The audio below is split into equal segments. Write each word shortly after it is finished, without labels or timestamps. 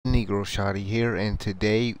Negro Shotty here, and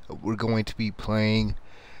today we're going to be playing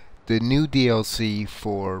the new DLC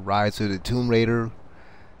for Rise of the Tomb Raider.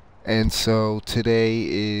 And so today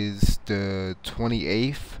is the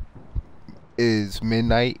 28th, is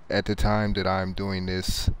midnight at the time that I'm doing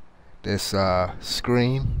this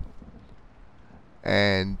screen.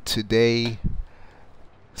 And today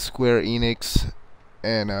Square Enix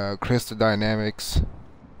and Crystal Dynamics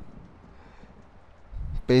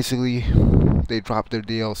basically they dropped their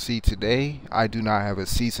DLC today. I do not have a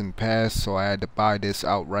season pass, so I had to buy this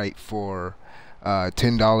outright for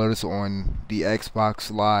 $10 on the Xbox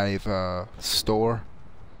Live store.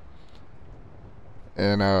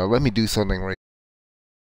 And let me do something right.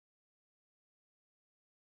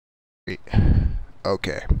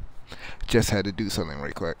 Okay, just had to do something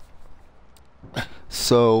right quick.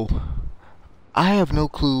 So I have no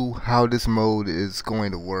clue how this mode is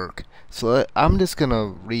going to work, so I'm just gonna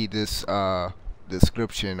read this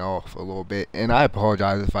description off a little bit, and I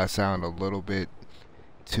apologize if I sound a little bit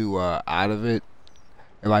too out of it.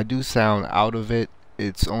 If I do sound out of it,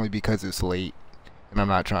 it's only because it's late and I'm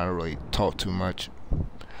not trying to really talk too much.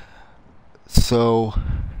 So,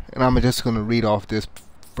 and I'm just gonna read off this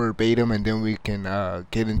verbatim, and then we can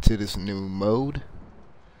get into this new mode.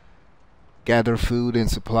 Gather food and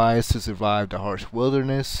supplies to survive the harsh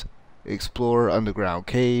wilderness. Explore underground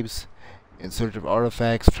caves. In search of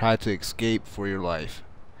artifacts, try to escape for your life.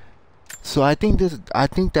 So I think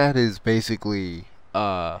that is basically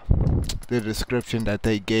the description that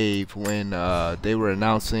they gave when they were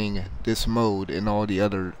announcing this mode and all the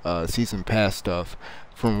other season pass stuff,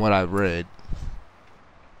 from what I've read.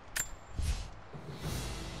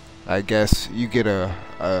 I guess you get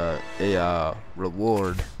a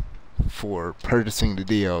reward for purchasing the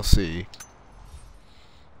DLC.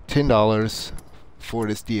 $10 for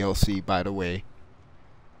this DLC, by the way.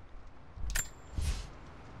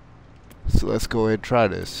 So let's go ahead and try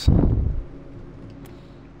this.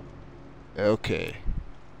 Okay,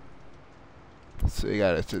 so you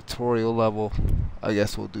got a tutorial level. I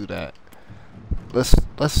guess we'll do that. Let's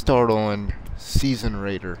start on Season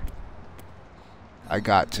Raider. I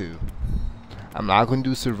got to. I'm not gonna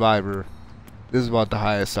do Survivor. This is about the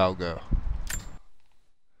highest I'll go.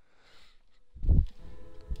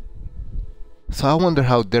 So I wonder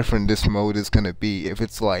how different this mode is gonna be. If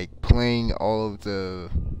it's like playing all the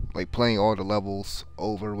levels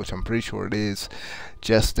over, which I'm pretty sure it is,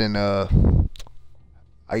 just in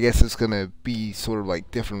I guess it's gonna be sort of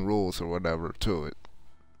like different rules or whatever to it.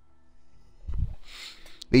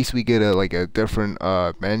 At least we get a different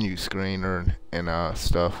menu screen and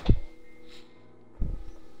stuff.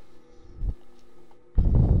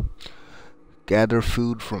 Gather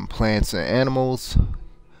food from plants and animals.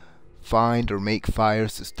 Find or make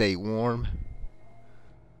fires to stay warm.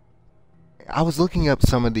 I was looking up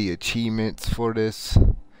some of the achievements for this,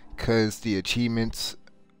 because the achievements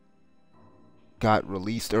got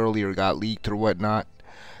released earlier, got leaked or whatnot.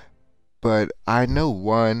 But I know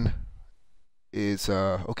one is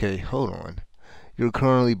okay, hold on. You're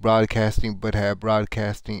currently broadcasting but have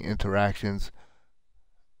broadcasting interactions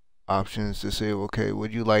options disabled. Okay,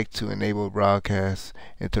 would you like to enable broadcast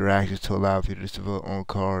interactions to allow viewers to vote on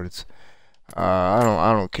cards? I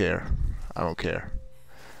don't care. I don't care.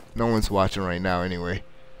 No one's watching right now anyway.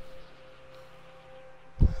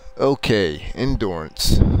 Okay,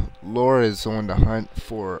 endurance. Laura is on the hunt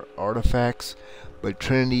for artifacts, but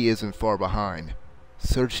Trinity isn't far behind.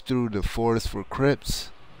 Search through the forest for crypts.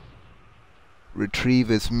 Retrieve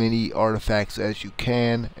as many artifacts as you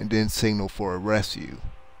can, and then signal for a rescue.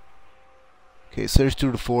 Okay, search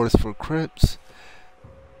through the forest for crypts.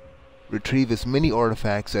 Retrieve as many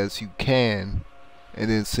artifacts as you can, and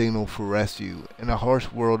then signal for rescue. In a harsh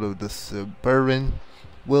world of the suburban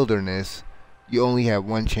wilderness, you only have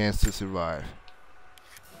one chance to survive.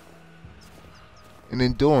 In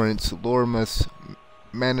endurance, Laura must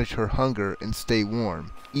manage her hunger and stay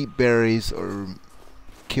warm. Eat berries or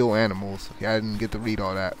kill animals. Okay, I didn't get to read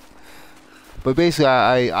all that, but basically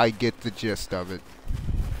I get the gist of it.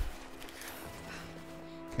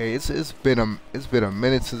 Okay, it's been a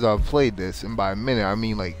minute since I've played this, and by a minute I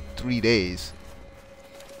mean like 3 days.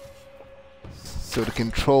 So the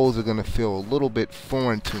controls are gonna feel a little bit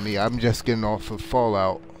foreign to me. I'm just getting off of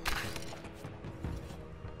Fallout.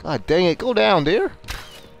 God dang it, go down there.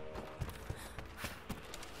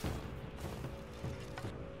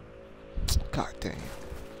 God dang it.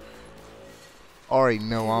 Already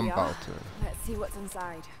know I'm about to. Let's see what's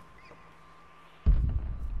inside.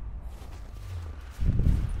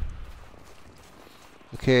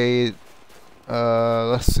 Okay,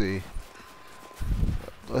 let's see.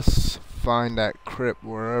 Let's find that crypt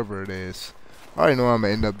wherever it is. I already know I'm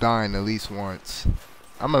gonna end up dying at least once.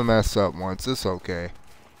 I'm gonna mess up once. It's okay.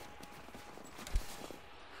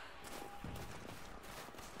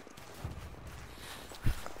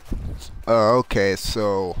 Okay,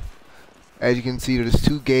 so as you can see, there's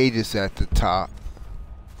two gauges at the top.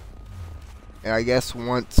 And I guess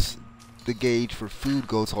once the gauge for food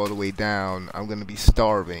goes all the way down, I'm gonna be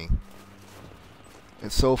starving.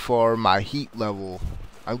 And so far, my heat level,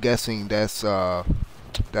 I'm guessing that's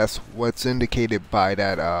what's indicated by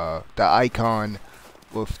that the icon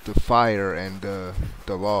with the fire and the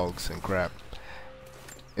logs and crap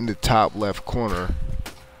in the top left corner.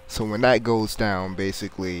 So when that goes down,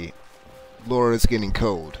 basically, Laura's getting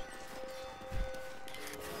cold.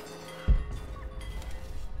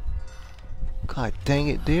 God dang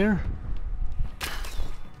it, dear.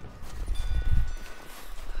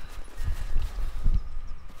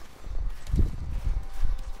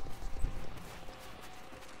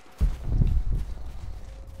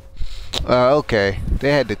 Okay.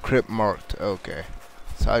 They had the crypt marked. Okay.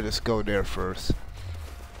 So I just go there first.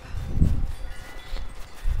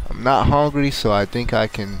 I'm not hungry, so I think I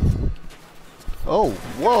can... Oh,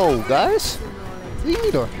 whoa, guys. Leave me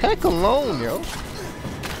the heck alone, yo.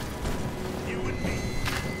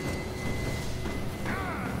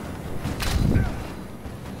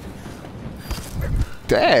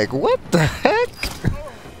 Dag, what the heck?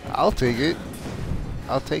 I'll take it.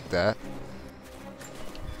 I'll take that.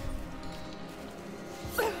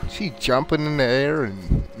 She jumping in the air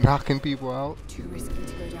and knocking people out. Too risky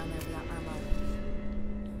to go down there without ammo.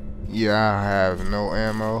 Yeah, I have no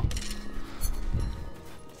ammo.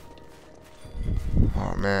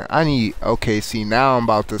 Oh man, I need... Okay, see, now I'm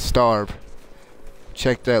about to starve.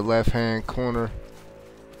 Check that left hand corner.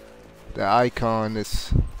 The icon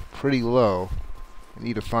is pretty low. I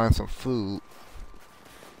need to find some food.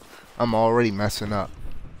 I'm already messing up.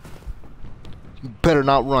 You better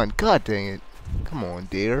not run. God dang it. Come on,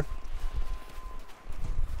 dear.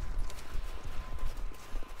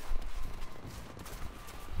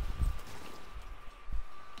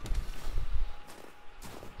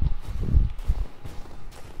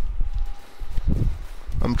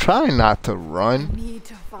 I'm trying not to run. I need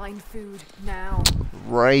to find food now.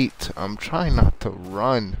 Right. I'm trying not to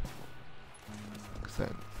run.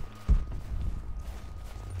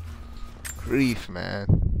 Grief,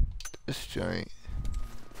 man. This joint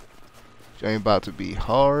about to be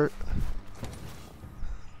hard.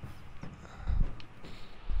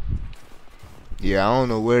 Yeah, I don't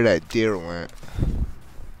know where that deer went.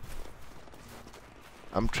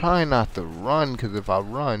 I'm trying not to run, because if I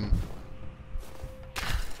run...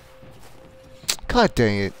 God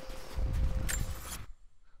dang it.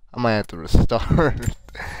 I might have to restart.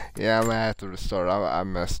 Yeah, I might have to restart. I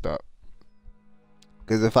messed up.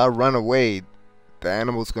 Because if I run away, the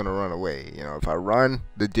animal's going to run away. You know, if I run,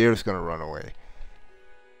 the deer's going to run away.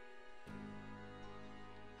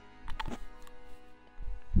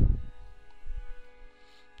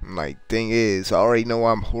 Like, thing is, I already know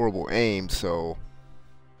I'm horrible aim, so...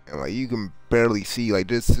 And like, you can barely see. Like,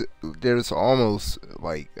 there's almost,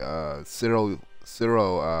 like, zero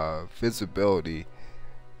visibility.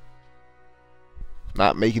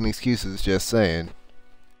 Not making excuses, just saying.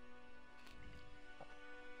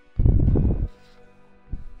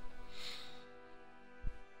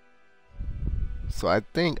 So I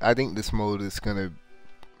think this mode is gonna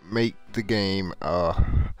make the game a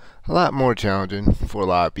lot more challenging for a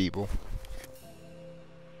lot of people.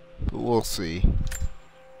 But we'll see.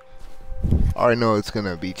 I already know it's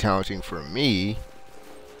gonna be challenging for me.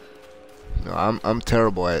 You know, I'm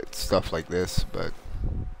terrible at stuff like this, but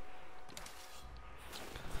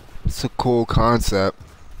it's a cool concept.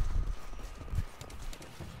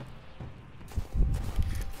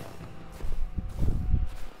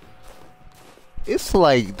 It's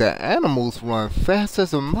like the animals run fast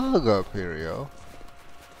as a mug up here, yo.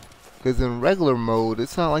 Because in regular mode,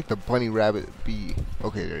 it's not like the bunny rabbit bee.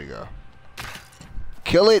 Okay, there you go.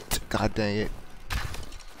 Kill it! God dang it.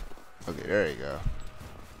 Okay, there you go.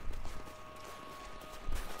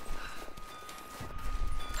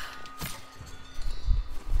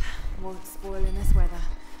 Won't spoil in this weather.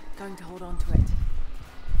 Going to hold on to it.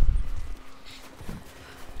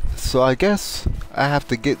 So I guess I have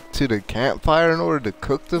to get to the campfire in order to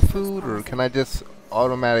cook the food, or can I just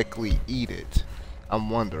automatically eat it? I'm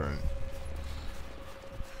wondering.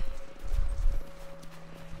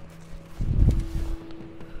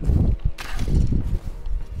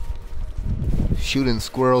 Shooting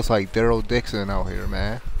squirrels like Daryl Dixon out here,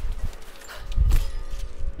 man.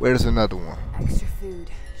 Where's another one? Extra food.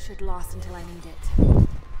 Should last until I need it.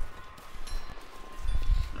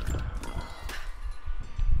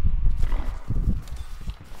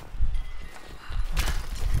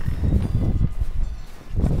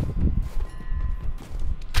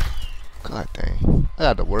 I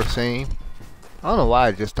got the worst aim. I don't know why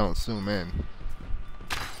I just don't zoom in.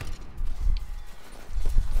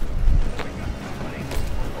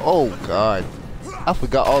 Oh god. I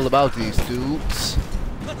forgot all about these dudes.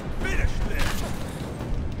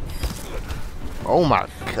 Oh my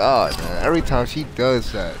god, man. Every time she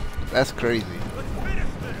does that, that's crazy.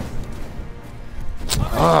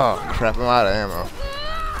 Oh crap, I'm out of ammo.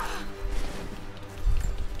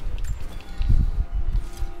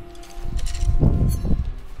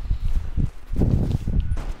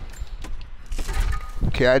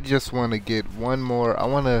 Okay, I just want to get one more. I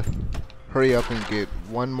want to hurry up and get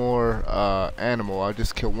one more animal. I'll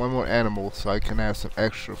just kill one more animal so I can have some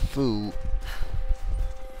extra food.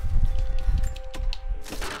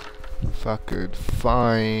 If I could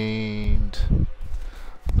find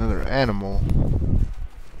another animal.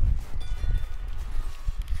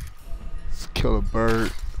 Let's kill a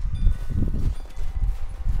bird.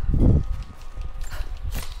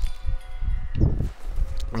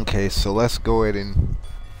 Okay, so let's go ahead and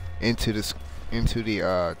into the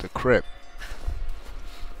crypt.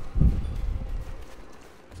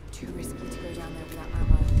 Too risky to go down there without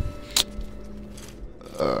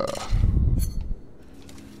ammo.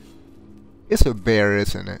 It's a bear,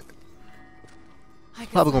 isn't it? I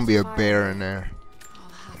guess Probably gonna be a that's bear fire. in there. I'll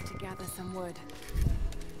have to gather some wood.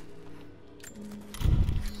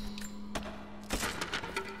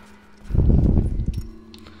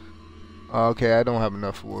 Okay, I don't have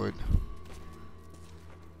enough wood.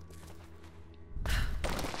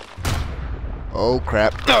 Oh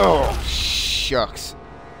crap. Oh shucks.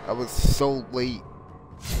 I was so late.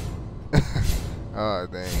 Oh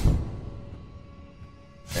dang.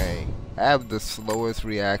 Dang. I have the slowest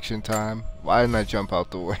reaction time. Why didn't I jump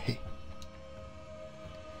out the way?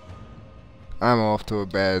 I'm off to a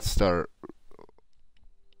bad start.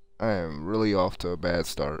 I am really off to a bad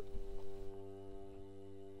start.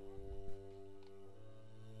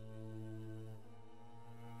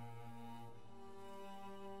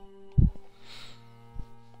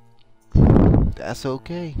 That's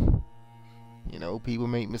okay. You know, people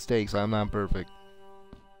make mistakes. I'm not perfect.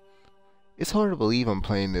 It's hard to believe I'm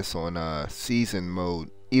playing this on season mode,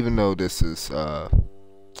 even though this is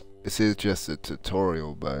just a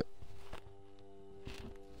tutorial, but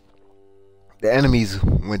the enemies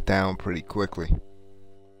went down pretty quickly.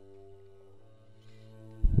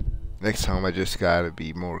 Next time I just gotta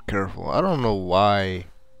be more careful. I don't know why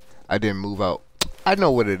I didn't move out. I know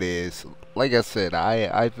what it is. Like I said,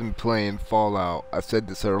 I've been playing Fallout. I said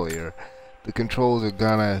this earlier. The controls are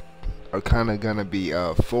kind of gonna be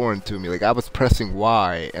foreign to me. Like I was pressing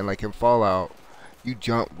Y, and like in Fallout, you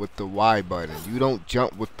jump with the Y button. You don't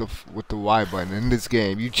jump with the Y button. In this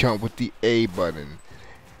game, you jump with the A button,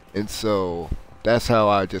 and so that's how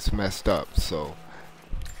I just messed up. So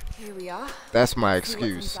Here we are. that's my See what's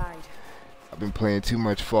excuse. inside. I've been playing too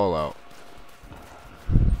much Fallout.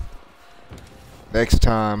 Next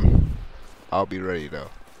time, I'll be ready though.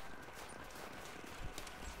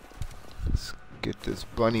 Let's get this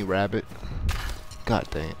bunny rabbit. God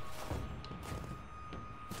dang it.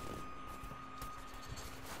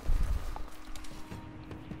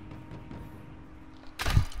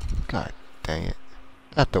 God dang it.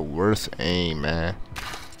 Got the worst aim, man.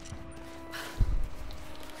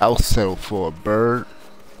 I'll settle for a bird.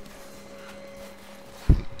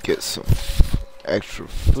 Get some extra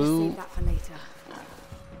Just food. save that for later.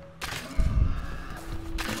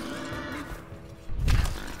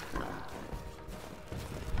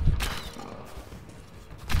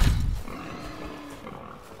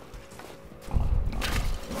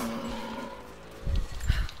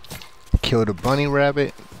 Kill the bunny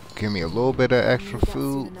rabbit. Give me a little bit of extra Need that soon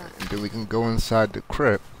food. enough. And then we can go inside the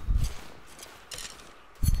crypt.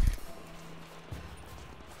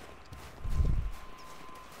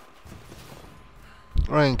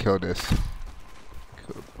 Try and kill this.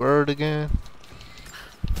 Kill the bird again.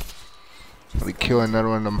 We kill another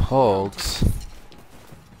one of them hogs.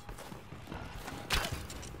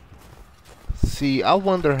 See, I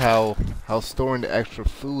wonder how storing the extra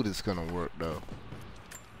food is gonna work though.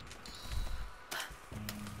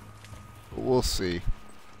 But we'll see.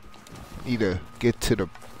 Need to get to the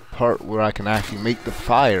part where I can actually make the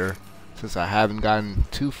fire, since I haven't gotten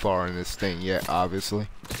too far in this thing yet, obviously.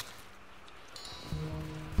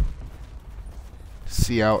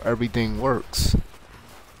 See how everything works.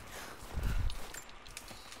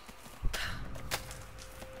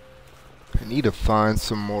 I need to find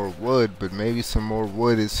some more wood, but maybe some more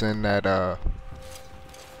wood is in that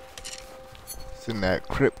it's in that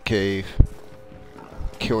crypt cave.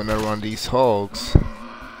 Kill another one of these hogs.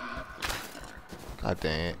 God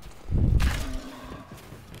dang it.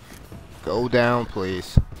 Go down,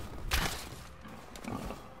 please.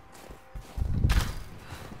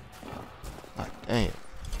 God dang it.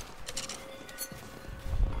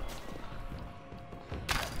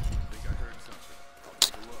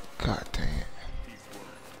 God dang it.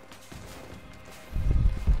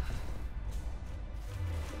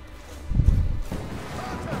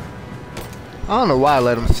 I don't know why I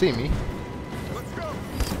let him see me.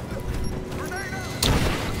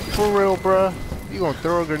 For real, bruh? You gonna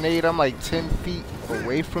throw a grenade? I'm like 10 feet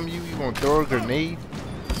away from you. You gonna throw a grenade?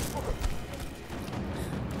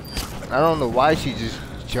 I don't know why she just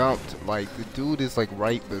jumped. Like, the dude is like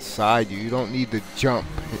right beside you. You don't need to jump.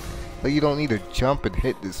 Like, you don't need to jump and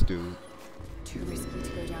hit this dude. Too risky to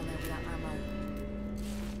go down there without ammo.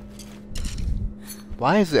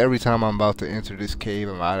 Why is it every time I'm about to enter this cave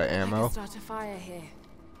I'm out of I ammo? can start a fire here.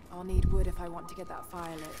 I'll need wood if I want to get that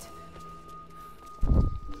fire lit.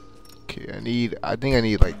 Okay, I think I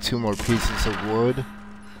need like 2 more pieces of wood.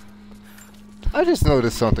 I just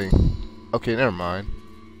noticed something. Okay, never mind.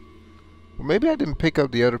 Well, maybe I didn't pick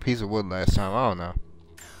up the other piece of wood last time. I don't know.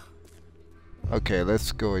 Okay,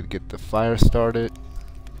 let's go and get the fire started.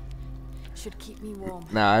 Should keep me warm.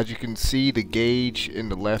 Now, as you can see, the gauge in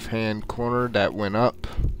the left-hand corner that went up.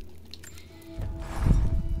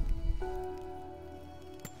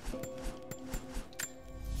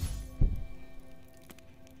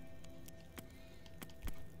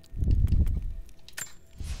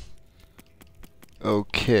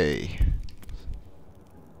 Okay.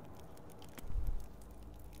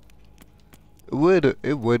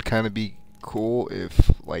 It would kind of be cool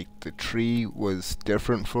if like the tree was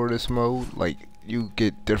different for this mode, like you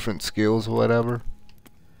get different skills or whatever.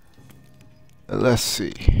 Let's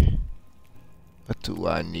see. What do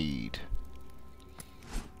I need?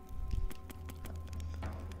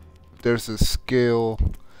 There's a skill.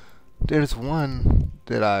 There's one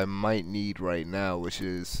that I might need right now, which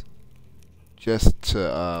is just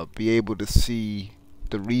to be able to see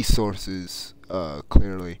the resources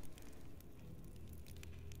clearly.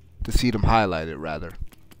 To see them highlighted, rather.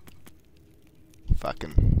 If I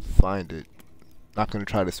can find it. Not going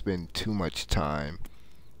to try to spend too much time.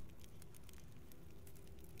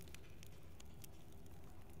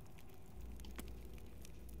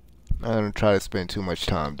 Not going to try to spend too much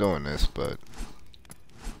time doing this, but...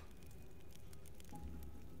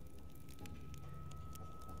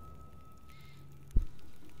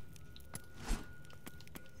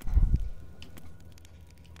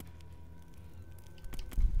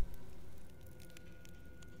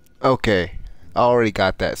 Okay, I already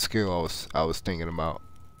got that skill I was thinking about.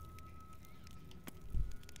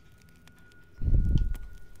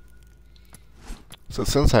 So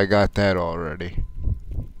since I got that already,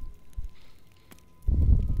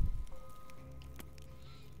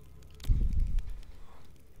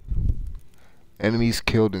 enemies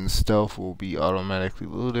killed in stealth will be automatically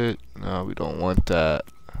looted. No, we don't want that.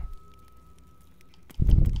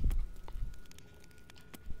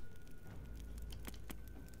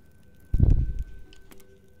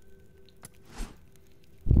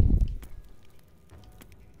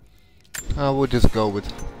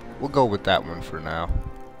 We'll go with that one for now.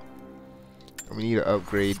 We need to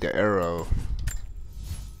upgrade the arrow.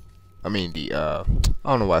 I mean I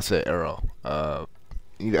don't know why I said arrow.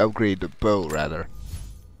 We need to upgrade the bow rather.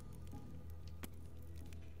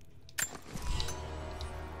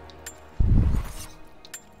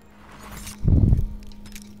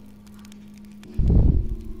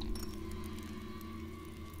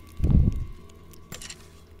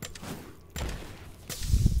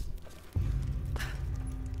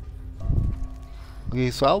 Okay,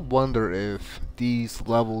 so I wonder if these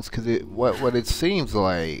levels, because what it seems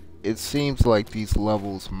like these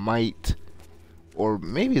levels might, or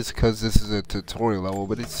maybe it's because this is a tutorial level,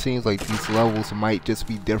 but it seems like these levels might just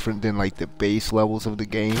be different than like the base levels of the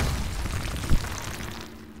game.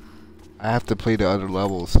 I have to play the other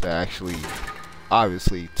levels to actually,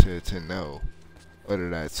 obviously, to know whether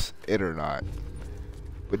that's it or not.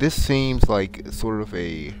 But this seems like sort of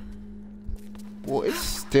a... Well, it's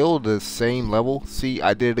still the same level. See,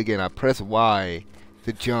 I did it again. I pressed Y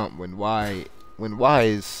to jump when Y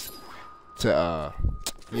is to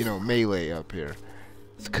you know, melee up here.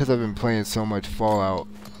 It's because I've been playing so much Fallout.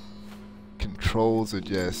 Controls are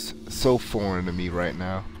just so foreign to me right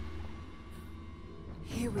now.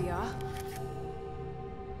 Here we are.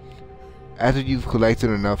 After you've collected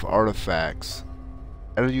enough artifacts,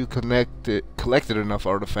 collected enough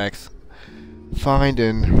artifacts, find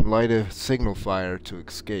and light a signal fire to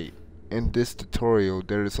escape. In this tutorial,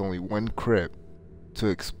 there is only one crypt to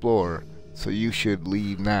explore, so you should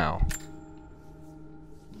leave now.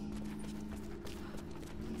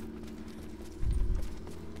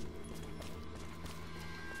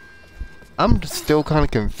 I'm still kind of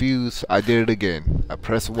confused. I did it again. I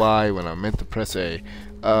pressed Y when I meant to press A.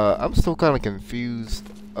 I'm still kind of confused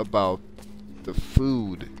about the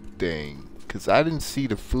food thing, because I didn't see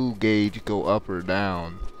the food gauge go up or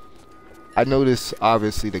down. I noticed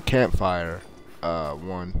obviously the campfire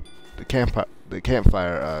one, the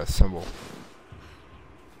campfire symbol.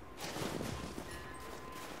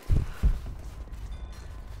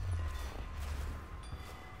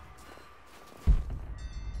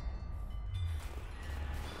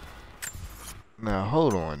 Now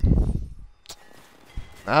hold on.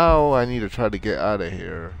 Now I need to try to get out of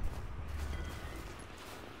here.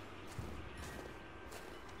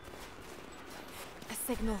 A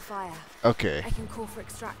signal fire. Okay. I can call for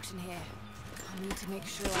extraction here. I'll need to make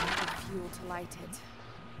sure I have the fuel to light it.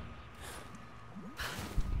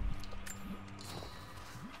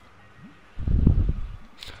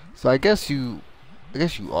 So I guess you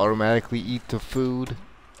automatically eat the food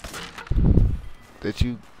that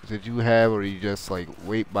you have, or you just like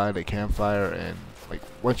wait by the campfire, and like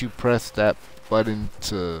once you press that button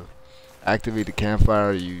to activate the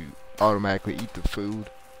campfire, you automatically eat the food.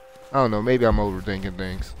 I don't know, maybe I'm overthinking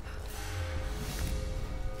things.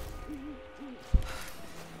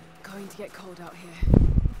 Going to get cold out here.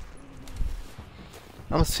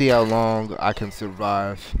 I'm gonna see how long I can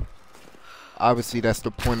survive. Obviously that's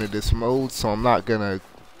the point of this mode, so I'm not gonna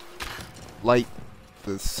light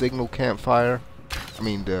the signal campfire. I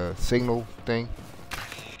mean the signal thing.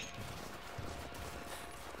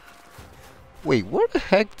 Wait, where the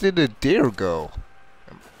heck did the deer go?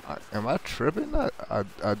 Am I tripping? I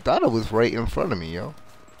thought it was right in front of me, yo.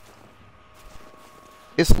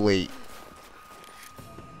 It's late.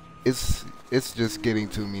 It's just getting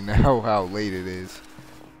to me now how late it is.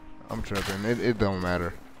 I'm tripping. It don't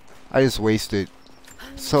matter. I just wasted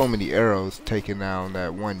so many arrows taking down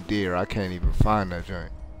that one deer. I can't even find that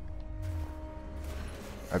joint.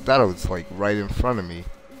 I thought it was like right in front of me.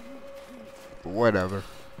 But whatever.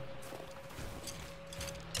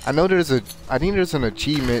 I know I think there's an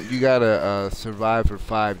achievement. You gotta survive for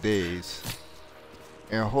 5 days,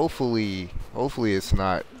 and hopefully it's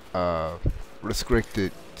not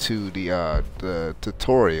restricted to the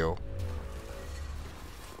tutorial.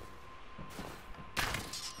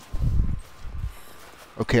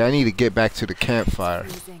 Okay, I need to get back to the campfire.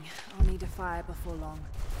 Freezing. I'll need a fire before long.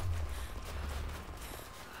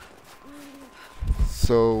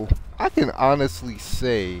 So I can honestly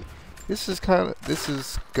say this is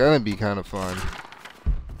gonna be kind of fun.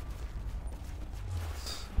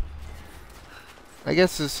 I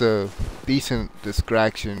guess it's a decent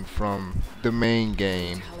distraction from the main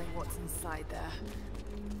game. Telling what's inside there.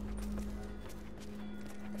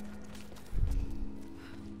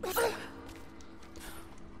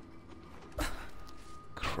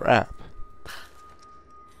 Crap.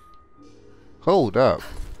 Hold up.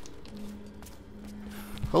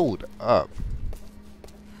 Hold up.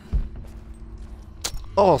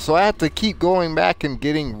 Oh, so I have to keep going back and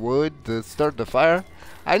getting wood to start the fire?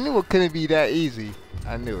 I knew it couldn't be that easy.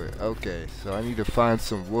 I knew it. Okay, so I need to find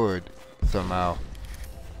some wood somehow.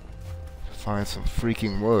 Find some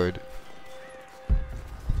freaking wood.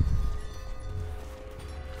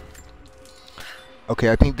 Okay,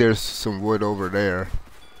 I think there's some wood over there.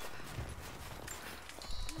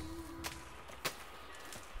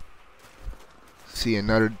 See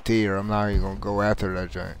another deer. I'm not even gonna go after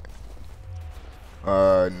that giant.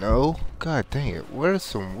 No? God dang it. Where's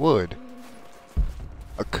some wood?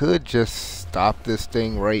 I could just stop this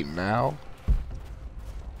thing right now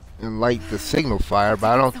and light the signal fire,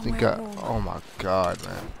 but I don't think I... Oh my god,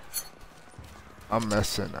 man. I'm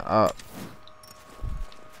messing up.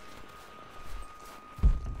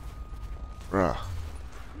 Bruh.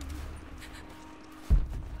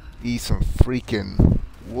 Need some freaking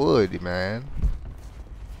wood, man.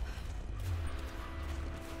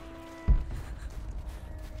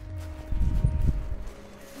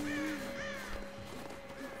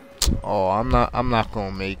 Oh, I'm not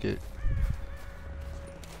gonna make it.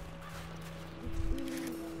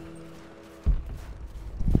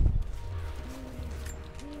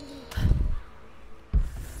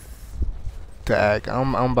 Tag,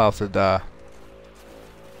 I'm about to die.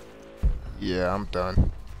 Yeah, I'm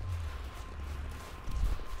done.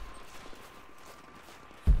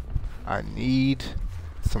 I need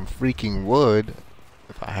some freaking wood.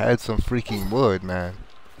 If I had some freaking wood, man.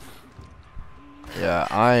 Yeah,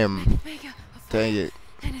 I am. Dang it.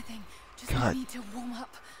 Anything. Just God. need to warm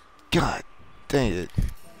up. God dang it.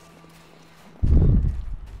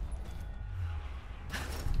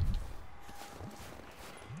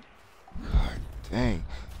 God dang.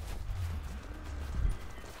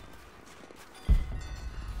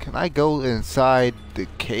 Can I go inside the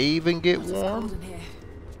cave and get It's warm? cold in here.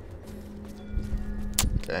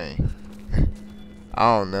 Dang.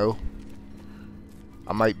 I don't know.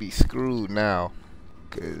 I might be screwed now,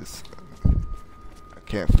 cause I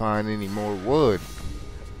can't find any more wood.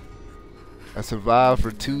 I survived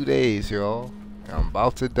for 2 days, y'all. And I'm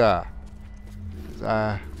about to die. Cause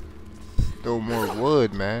I stole more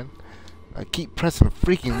wood, man. I keep pressing the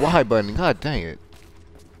freaking Y button. God dang it.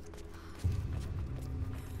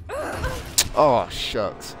 Oh,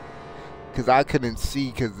 shucks. Cause I couldn't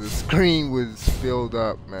see cause the screen was filled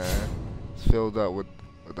up, man. It's filled up with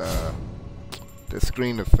the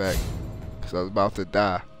screen effect. Cause I was about to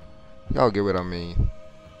die. Y'all get what I mean.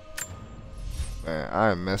 Man, I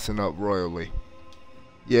am messing up royally.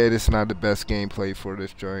 Yeah, this is not the best gameplay for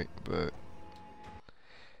this joint, but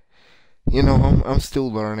you know, I'm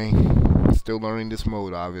still learning. Still learning this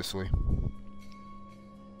mode, obviously.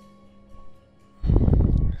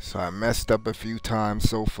 So I messed up a few times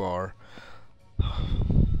so far.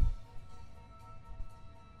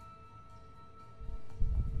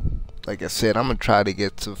 Like I said, I'm gonna try to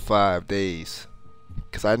get to 5 days,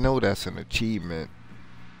 cause I know that's an achievement.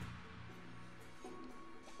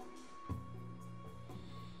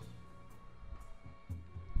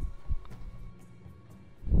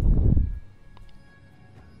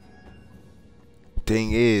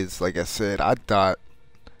 Thing is, like I said, I thought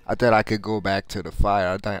I could go back to the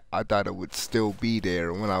fire. I thought it would still be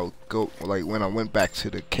there when I when I went back to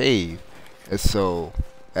the cave. And so,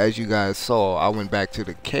 as you guys saw, I went back to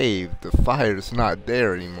the cave. The fire's not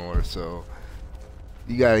there anymore. So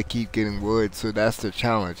you gotta keep getting wood. So that's the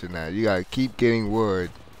challenge in that. You gotta keep getting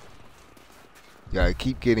wood. You gotta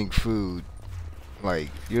keep getting food. Like,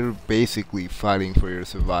 you're basically fighting for your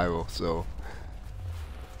survival. So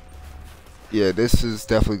yeah, this is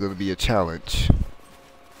definitely gonna be a challenge.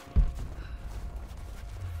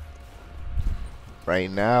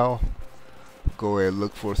 Right now, go ahead and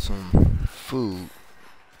look for some food.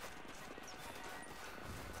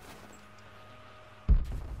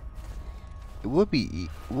 It would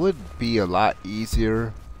be a lot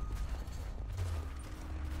easier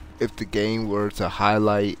if the game were to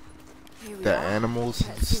highlight Here we the are. animals and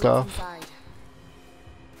Let's see what's stuff. inside.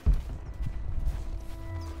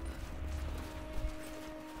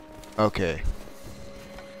 Okay.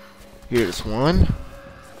 Here's one.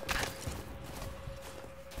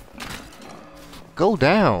 Go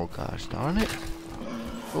down, gosh darn it.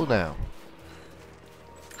 Go down.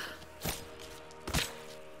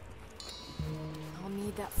 I'll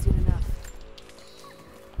need that soon enough.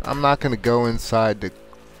 I'm not gonna go inside the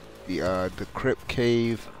crypt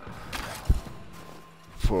cave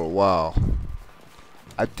for a while.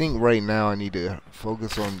 I think right now I need to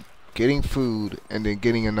focus on getting food and then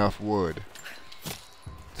getting enough wood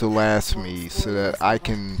to last me so that I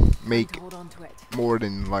can make Hold on to it. more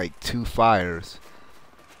than like 2 fires.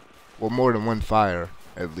 Well, more than 1 fire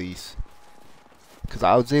at least. Because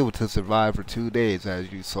I was able to survive for 2 days,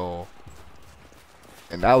 as you saw.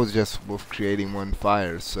 And that was just with creating 1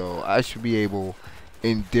 fire. So I should be able,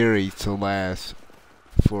 in theory, to last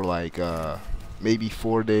for like maybe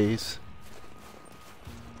 4 days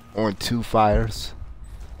on 2 fires.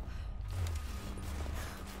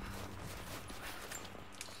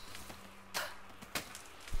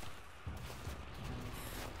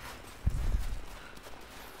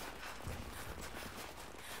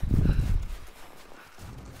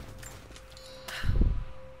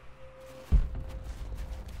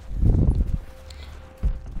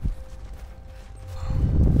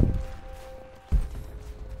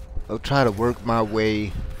 I'll try to work my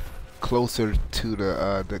way closer to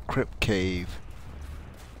the crypt cave.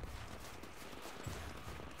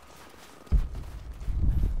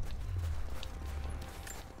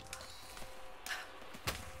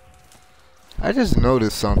 I just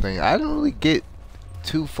noticed something. I didn't really get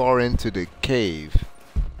too far into the cave.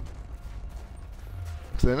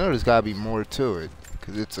 So I know there's gotta be more to it,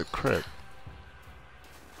 because it's a crypt.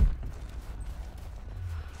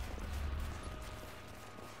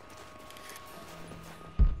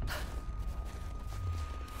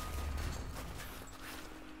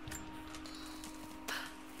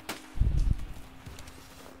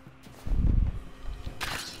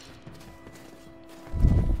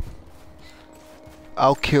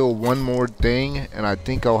 I'll kill one more thing, and I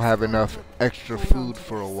think I'll have enough extra food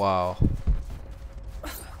for a while.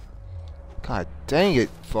 God dang it,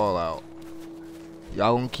 Fallout.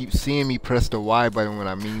 Y'all gonna keep seeing me press the Y button when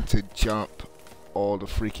I mean to jump all the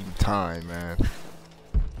freaking time, man.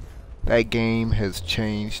 That game has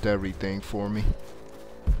changed everything for me.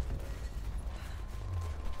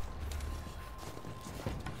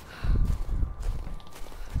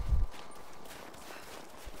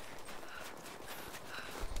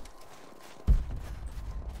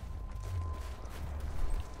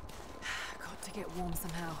 to get warm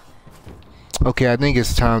somehow. Okay, I think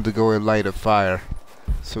it's time to go and light a fire.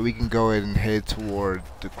 So we can go ahead and head toward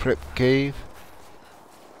the crypt cave.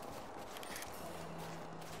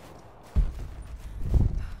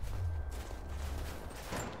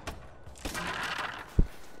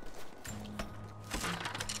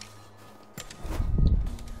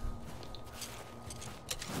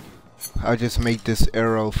 I'll just make this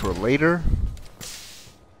arrow for later.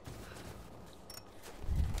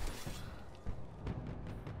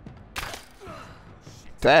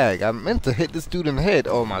 Dag, I meant to hit this dude in the head.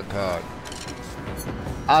 Oh my god.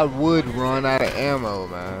 I would run out of ammo,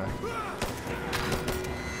 man.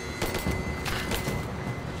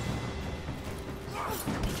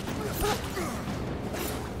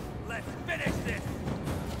 Let's finish this.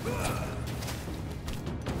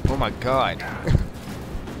 Oh my god.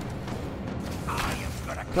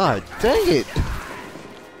 God dang it.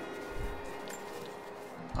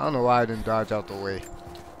 I don't know why I didn't dodge out the way.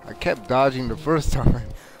 I kept dodging the first time.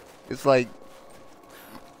 It's like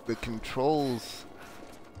the controls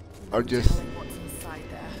are just What's inside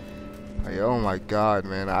there? like, oh my god,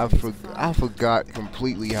 man. I forgot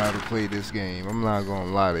completely how to play this game. I'm not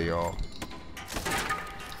gonna lie to y'all.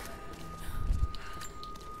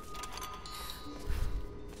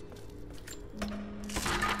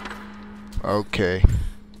 Okay.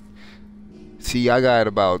 See, I got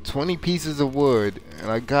about 20 pieces of wood, and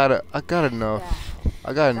I got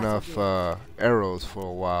enough arrows for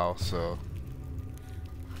a while, so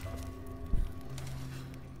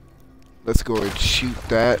let's go and shoot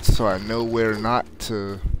that so I know where not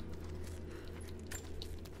to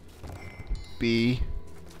be,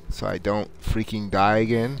 so I don't freaking die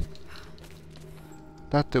again.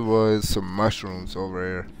 Thought there was some mushrooms over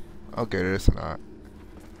here. Okay, there's not.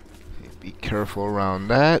 Be careful around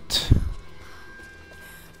that.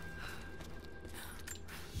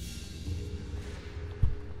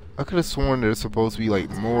 I could have sworn there's supposed to be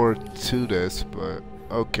like more to this, but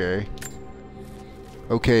okay.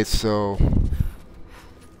 Okay, so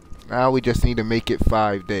now we just need to make it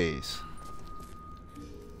 5 days.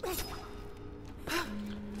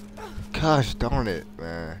 Gosh darn it,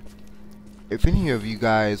 man. If any of you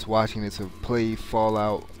guys watching this have played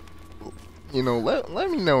Fallout, you know,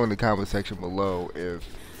 let me know in the comment section below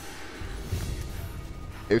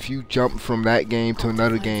if you jump from that game to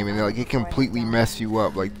another game and like it completely mess you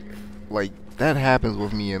up. Like that happens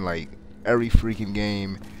with me in like every freaking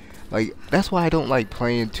game. Like that's why I don't like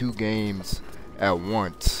playing 2 games at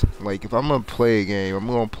once. Like if I'm gonna play a game, I'm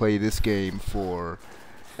gonna play this game for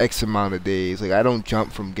X amount of days. Like I don't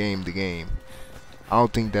jump from game to game. I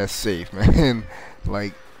don't think that's safe, man.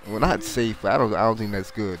 Like, well, not safe, but I don't think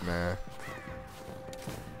that's good, man.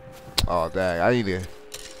 Oh, dang, I need to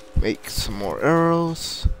make some more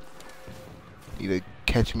arrows. Need to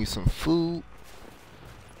catch me some food.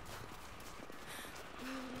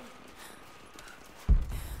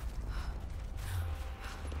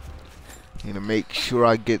 Need to make sure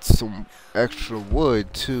I get some extra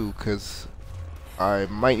wood too, cause I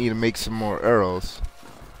might need to make some more arrows.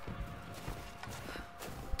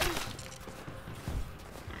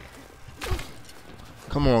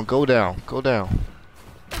 Come on, go down, go down.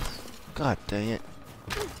 God dang it.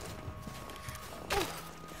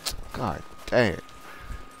 God dang it.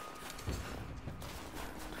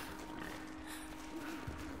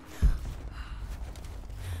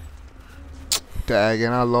 Dang,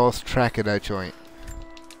 and I lost track of that joint.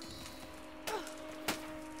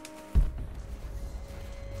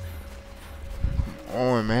 Come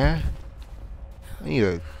on, man. I need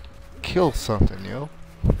to kill something, yo.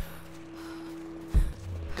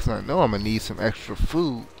 Cause I know I'm gonna need some extra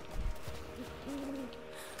food.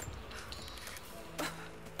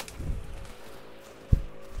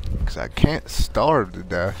 Cause I can't starve to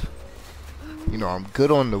death. You know, I'm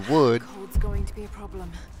good on the wood. Cold's going to be a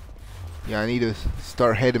problem. Yeah, I need to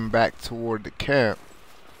start heading back toward the camp.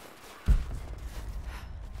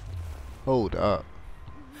 Hold up.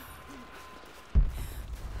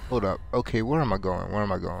 Hold up. Okay, where am I going? Where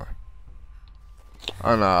am I going?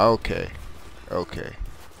 Oh no, okay. Okay.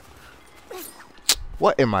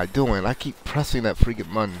 What am I doing? I keep pressing that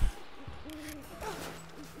freaking button.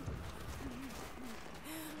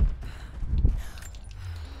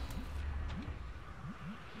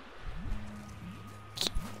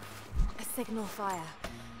 A signal fire.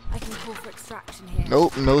 I can call for extraction here.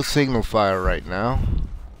 Nope, no signal fire right now.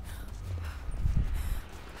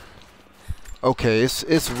 Okay,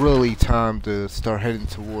 it's really time to start heading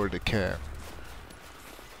toward the camp.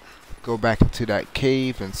 Go back into that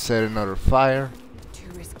cave and set another fire. Too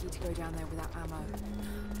risky to go down there without ammo.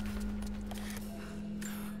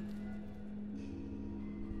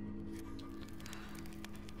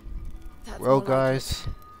 That's Well, more like guys,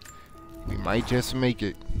 we might just make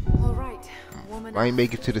it. All right, woman. Might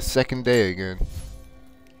make it to the second day again.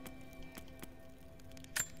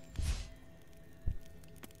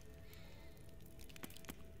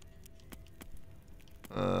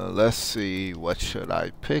 Let's see. What should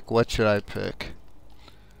I pick? What should I pick?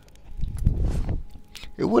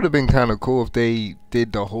 It would have been kind of cool if they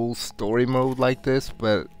did the whole story mode like this,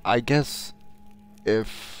 but I guess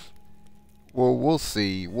if we'll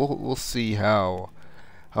see. We'll see how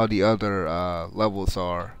the other levels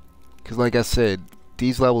are, because like I said,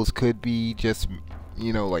 these levels could be just,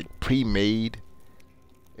 you know, like pre-made,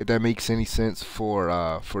 if that makes any sense,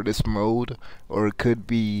 for this mode, or it could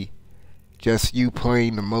be just you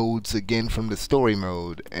playing the modes again from the story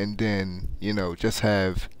mode, and then, you know, just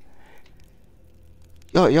have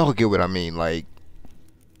y'all get what I mean. Like,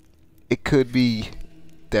 it could be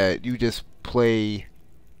that you just play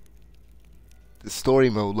the story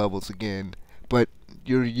mode levels again, but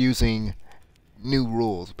you're using new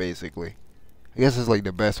rules, basically. I guess it's like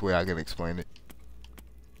the best way I can explain it.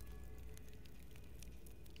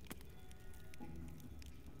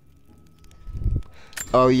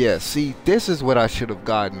 Oh yeah, see, this is what I should have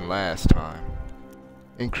gotten last time.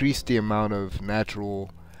 Increase the amount of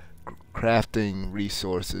natural crafting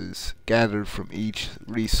resources gathered from each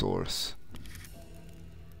resource.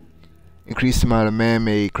 Increase the amount of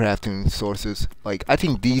man-made crafting sources. Like, I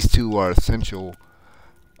think these two are essential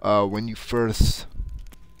when you first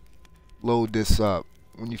load this up.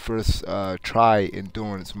 When you first try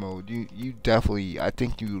endurance mode, you definitely, I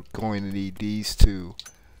think you're going to need these two.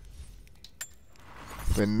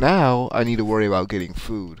 But now I need to worry about getting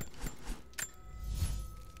food.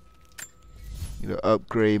 Need to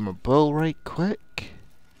upgrade my bow right quick.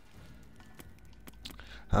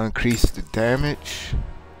 I'll increase the damage.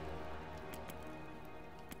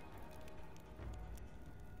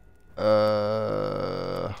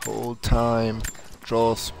 Hold time,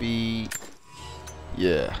 draw speed.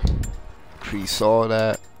 Yeah, increase all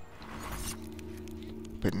that.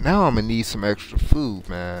 But now I'm gonna need some extra food,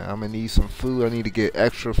 man. I'm gonna need some food. I need to get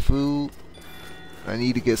extra food. I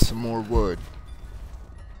need to get some more wood.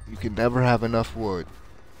 You can never have enough wood.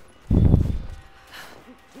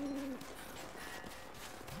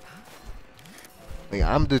 Like,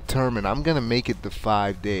 I'm determined. I'm gonna make it to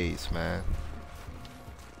 5 days, man.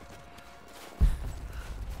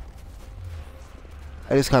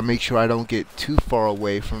 I just gotta make sure I don't get too far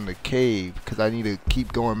away from the cave, because I need to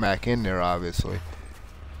keep going back in there, obviously.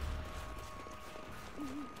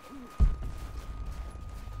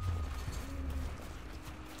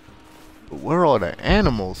 But where are all the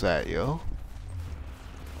animals at, yo?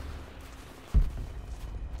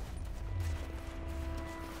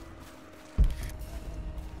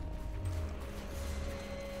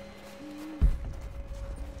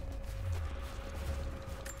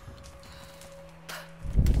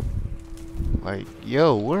 Like,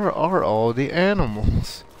 yo, where are all the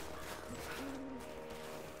animals?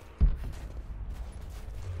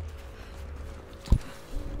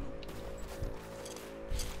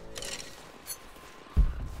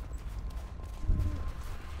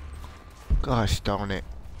 Gosh darn it.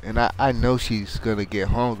 And I know she's gonna get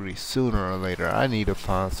hungry sooner or later. I need to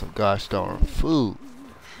find some gosh darn food.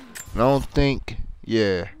 And I don't think,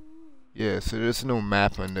 yeah, so there's no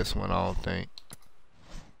map on this one, I don't think.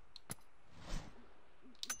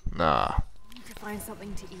 Nah. Need to find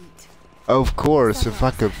something to eat. Of course, if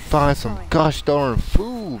I could find some gosh darn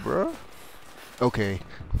food, bruh. Okay.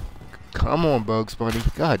 Come on, Bugs Bunny.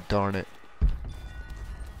 God darn it.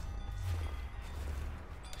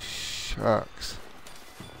 Shucks.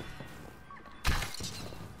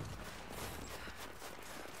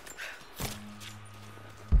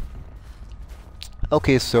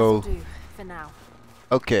 Okay, so That'll do for now.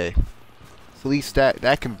 okay. So at least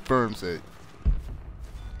that confirms it.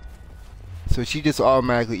 So she just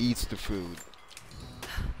automatically eats the food.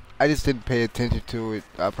 I just didn't pay attention to it.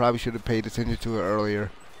 I probably should have paid attention to it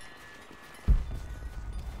earlier.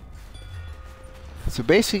 So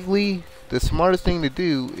basically, the smartest thing to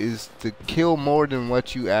do is to kill more than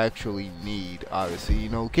what you actually need. Obviously, you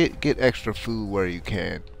know, get extra food where you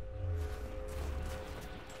can.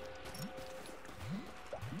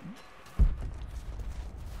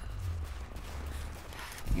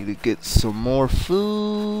 Need to get some more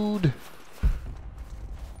food.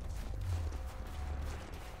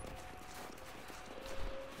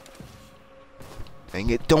 Dang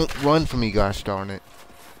it, don't run from me, gosh darn it.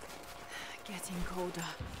 Getting colder.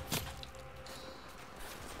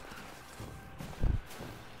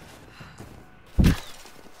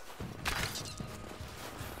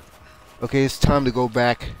 Okay, it's time to go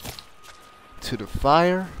back to the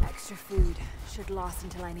fire. Extra extra food. Should last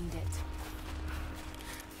until I need it.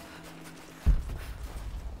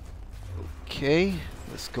 Okay,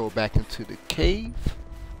 let's go back into the cave.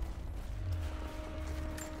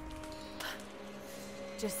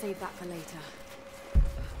 Just save that for later.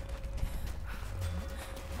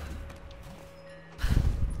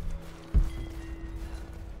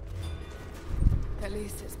 At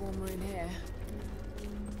least it's warmer in here.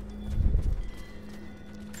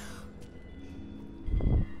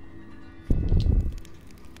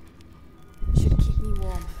 Should keep me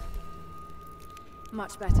warm.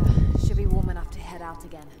 Much better. Should be warm enough to head out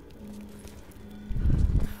again.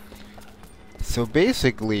 So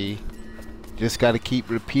basically, just gotta keep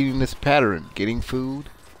repeating this pattern. Getting food.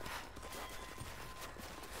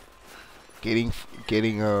 Getting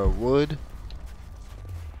wood.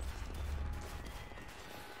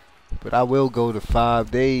 But I will go to 5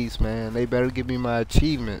 days, man. They better give me my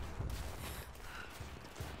achievement.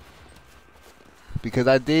 Because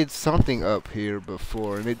I did something up here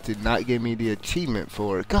before and it did not give me the achievement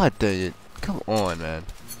for it. God dang it. Come on, man.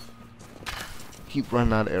 Keep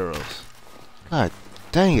running out of arrows. God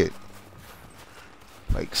dang it.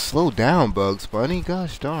 Like, slow down, Bugs Bunny.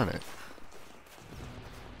 Gosh darn it.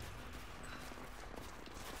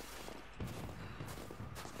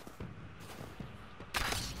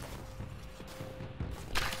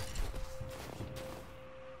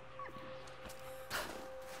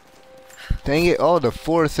 Dang it, all the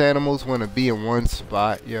forest animals want to be in one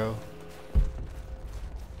spot, yo.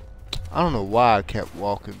 I don't know why I kept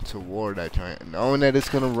walking toward that giant, knowing that it's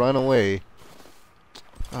going to run away.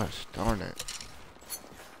 Gosh darn it.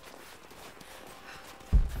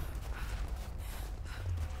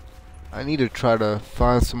 I need to try to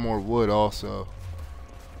find some more wood also.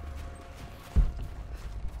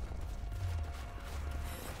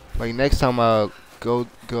 Like next time I go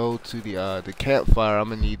to the campfire, I'm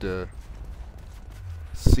gonna need to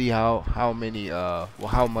see how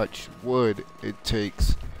much wood it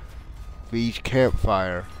takes for each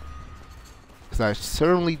campfire, because I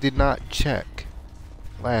certainly did not check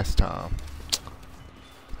last time.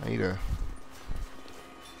 I need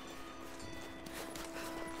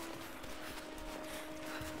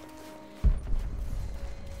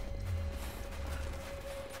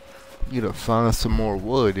to find some more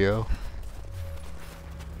wood, yo.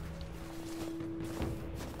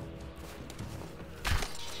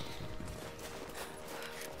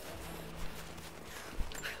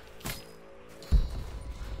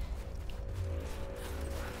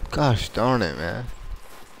 Gosh darn it, man.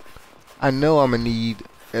 I know I'm gonna need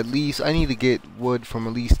I need to get wood from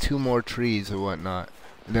at least 2 more trees or whatnot,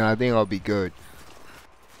 and then I think I'll be good.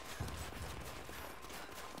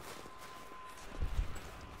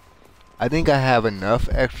 I think I have enough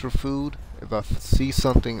extra food. If I see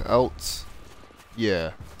something else,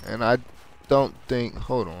 yeah. And I don't think,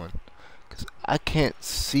 hold on, because I can't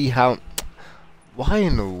see how, why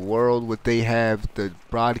in the world would they have the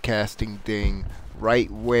broadcasting thing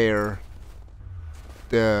right where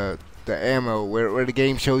the ammo, where the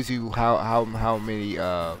game shows you how many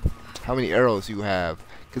arrows you have,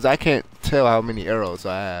 because I can't tell how many arrows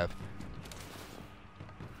I have.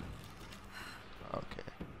 Okay.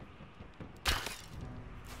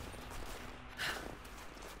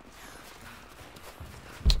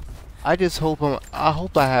 I just hope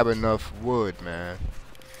I have enough wood, man.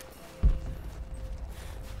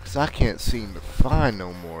 Cause I can't seem to find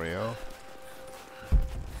no more, yo.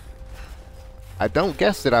 I don't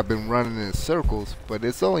guess that I've been running in circles, but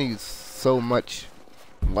it's only so much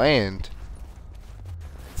land,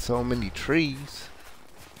 so many trees.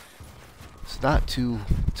 It's not too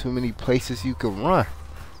many places you can run.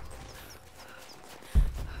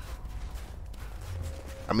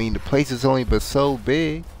 I mean, the place is only but so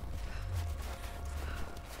big.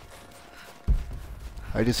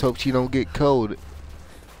 I just hope she don't get cold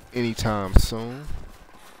anytime soon.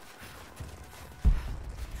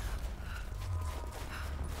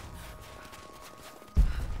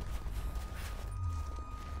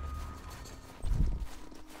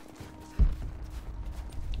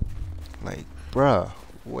 Like, bruh,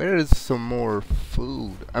 where's some more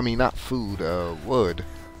food? I mean, not food, wood.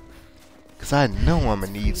 Cause I know I'm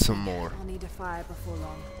gonna need some more. I'll need a fire before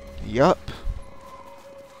long. Yup.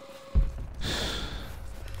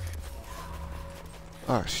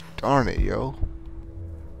 Gosh darn it, yo.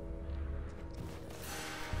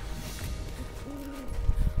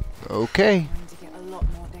 Okay. Going to get a lot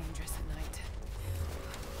more dangerous at night.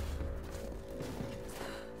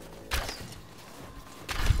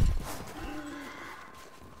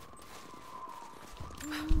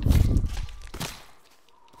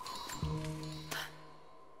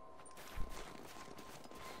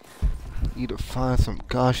 Need to find some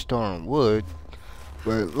gosh darn wood.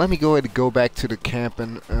 But let me go ahead and go back to the camp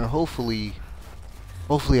and hopefully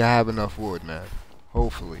I have enough wood, man.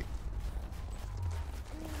 Hopefully.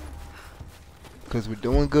 Because we're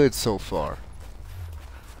doing good so far.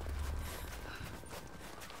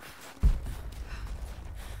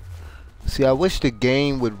 See, I wish the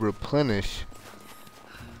game would replenish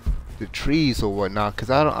the trees or whatnot, because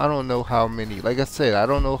I don't know how many, like I said, I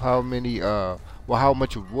don't know how many, well, how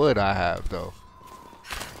much wood I have, though.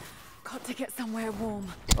 Got to get somewhere warm.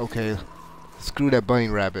 Okay, screw that bunny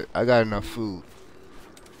rabbit. I got enough food.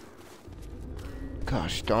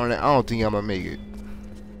 Gosh darn it, I don't think I'm gonna make it.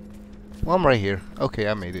 Well, I'm right here. Okay,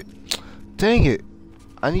 I made it. Dang it.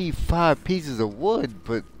 I need 5 pieces of wood,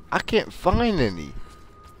 but I can't find any.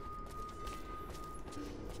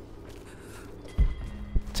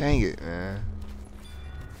 Dang it, man.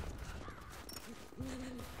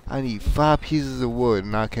 I need 5 pieces of wood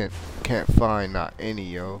and I can't find not any,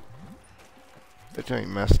 yo. That ain't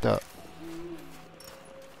messed up.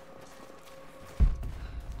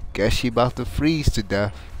 Guess she about to freeze to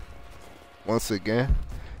death. Once again.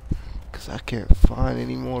 Cause I can't find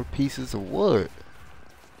any more pieces of wood.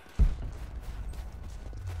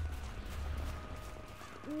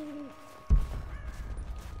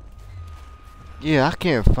 Yeah, I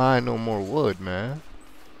can't find no more wood, man.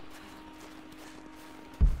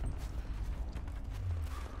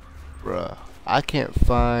 Bruh, I can't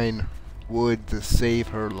find wood to save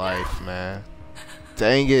her life, man.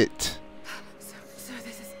 Dang it. So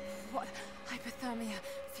this is what hypothermia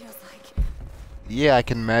feels like. Yeah, I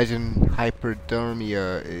can imagine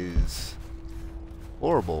hypothermia is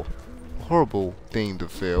horrible. Horrible thing to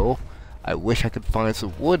feel. I wish I could find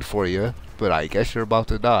some wood for you, but I guess you're about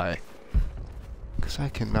to die. Cause I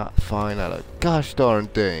cannot find out a gosh darn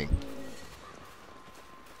thing.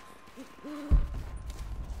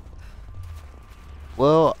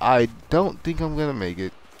 Well, I don't think I'm gonna make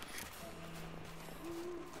it.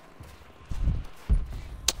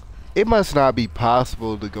 It must not be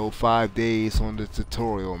possible to go 5 days on the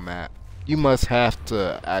tutorial map. You must have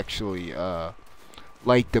to actually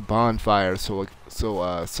light the bonfire so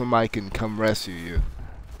somebody can come rescue you.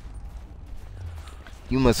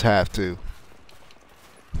 You must have to.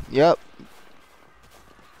 Yep.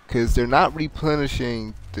 Because they're not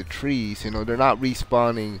replenishing the trees, you know, they're not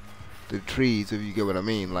respawning the trees, if you get what I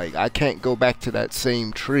mean. Like, I can't go back to that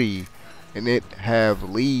same tree and it have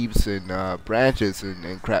leaves and branches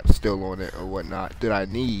and crap still on it or whatnot that I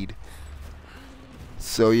need.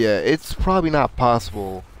 So yeah, it's probably not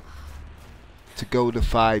possible to go to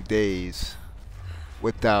 5 days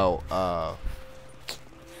without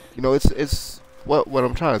you know, it's what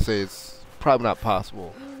I'm trying to say is probably not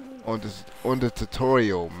possible on the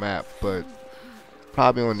tutorial map, but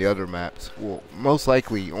probably on the other maps. Well, most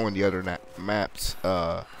likely on the other maps,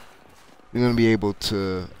 you're gonna be able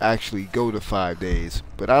to actually go to 5 days.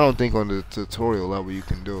 But I don't think on the tutorial level you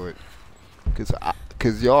can do it,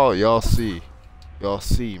 cause y'all see,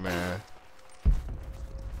 man.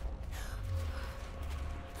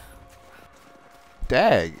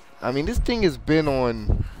 Dag. I mean, this thing has been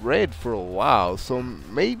on red for a while, so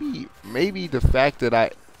maybe the fact that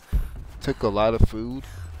I took a lot of food,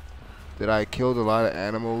 that I killed a lot of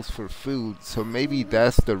animals for food, so maybe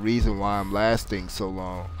that's the reason why I'm lasting so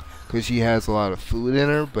long, because she has a lot of food in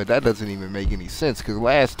her. But that doesn't even make any sense, because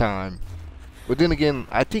last time, but then again,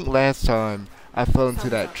 I think last time I fell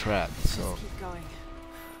into that trap, so.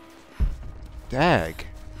 Dag.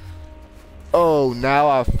 Oh, now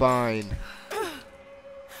I find.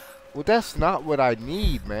 Well, that's not what I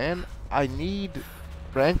need, man. I need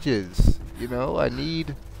branches, you know? I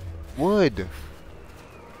need wood.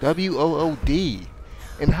 W-O-O-D.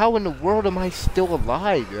 And how in the world am I still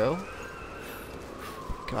alive, yo?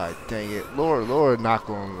 God dang it. Laura not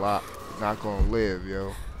gonna live,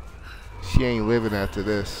 yo. She ain't living after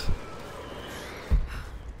this.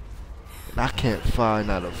 And I can't find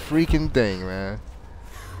not a freaking thing, man.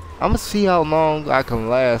 I'm gonna see how long I can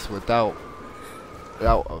last without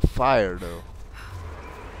a fire, though.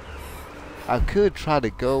 I could try to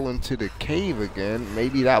go into the cave again.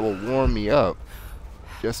 Maybe that will warm me up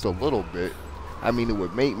just a little bit. I mean, it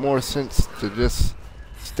would make more sense to just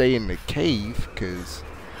stay in the cave, because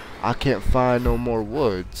I can't find no more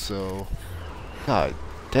wood. So, god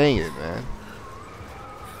dang it, man.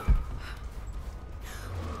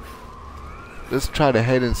 Let's try to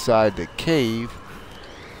head inside the cave.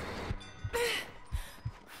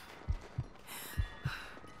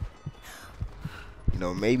 You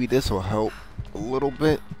know, maybe this will help a little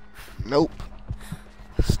bit. Nope.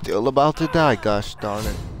 Still about to die, gosh darn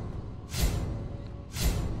it.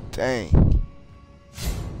 Dang.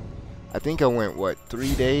 I think I went, what,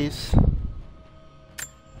 3 days?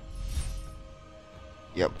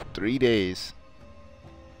 Yep, 3 days.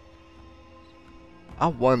 I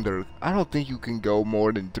wonder, I don't think you can go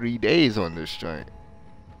more than 3 days on this joint.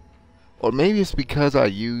 Or maybe it's because I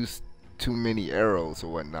used too many arrows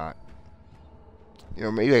or whatnot. You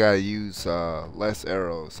know, maybe I gotta use less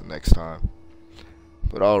arrows next time.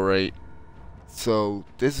 But alright. So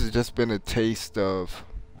this has just been a taste of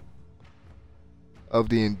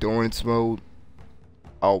the endurance mode.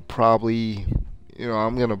 I'll probably, you know,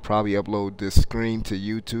 I'm gonna probably upload this screen to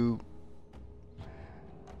YouTube.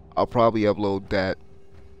 I'll probably upload that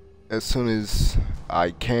as soon as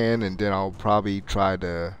I can, and then I'll probably try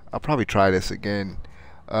this again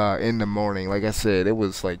in the morning. Like I said, it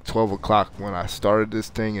was like 12 o'clock when I started this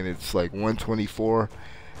thing, and it's like 1:24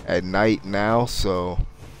 at night now. So,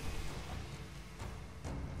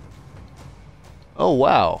 oh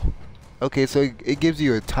wow, okay, so it gives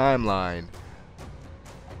you a timeline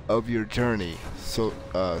of your journey, so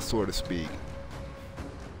so to speak.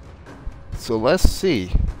 So let's see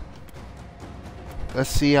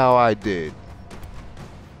how I did.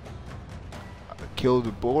 I killed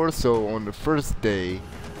a boar. So on the first day,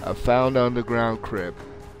 I found the underground crypt.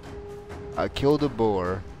 I killed a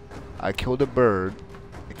boar. I killed a bird.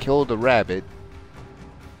 I killed a rabbit.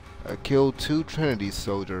 I killed 2 Trinity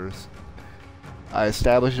soldiers. I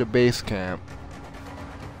established a base camp.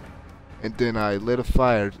 And then I lit a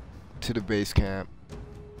fire to the base camp.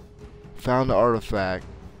 Found the artifact.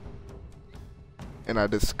 And I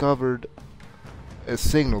discovered a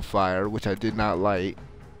signal fire, which I did not light.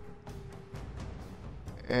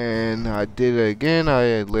 And I did it again.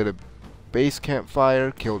 I lit a base camp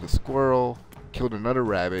fire, killed a squirrel, killed another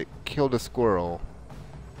rabbit, killed a squirrel.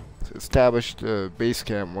 Established a base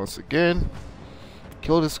camp once again,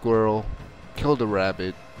 killed a squirrel, killed a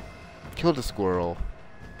rabbit, killed a squirrel,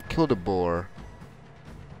 killed a boar.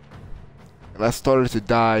 And I started to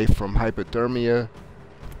die from hypothermia,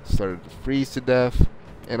 started to freeze to death,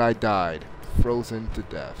 and I died. Frozen to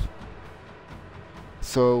death.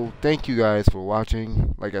 So thank you guys for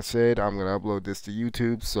watching. Like I said, I'm gonna upload this to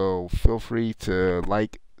YouTube, so feel free to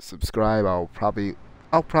like, subscribe. I'll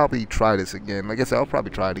probably try this again. Like I said, I'll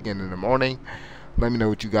probably try it again in the morning. Let me know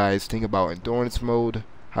what you guys think about endurance mode,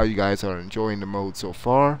 how you guys are enjoying the mode so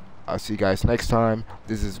far. I'll see you guys next time.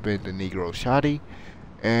 This has been the Negro Shotty,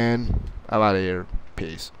 and I'm out of here.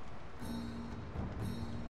 Peace.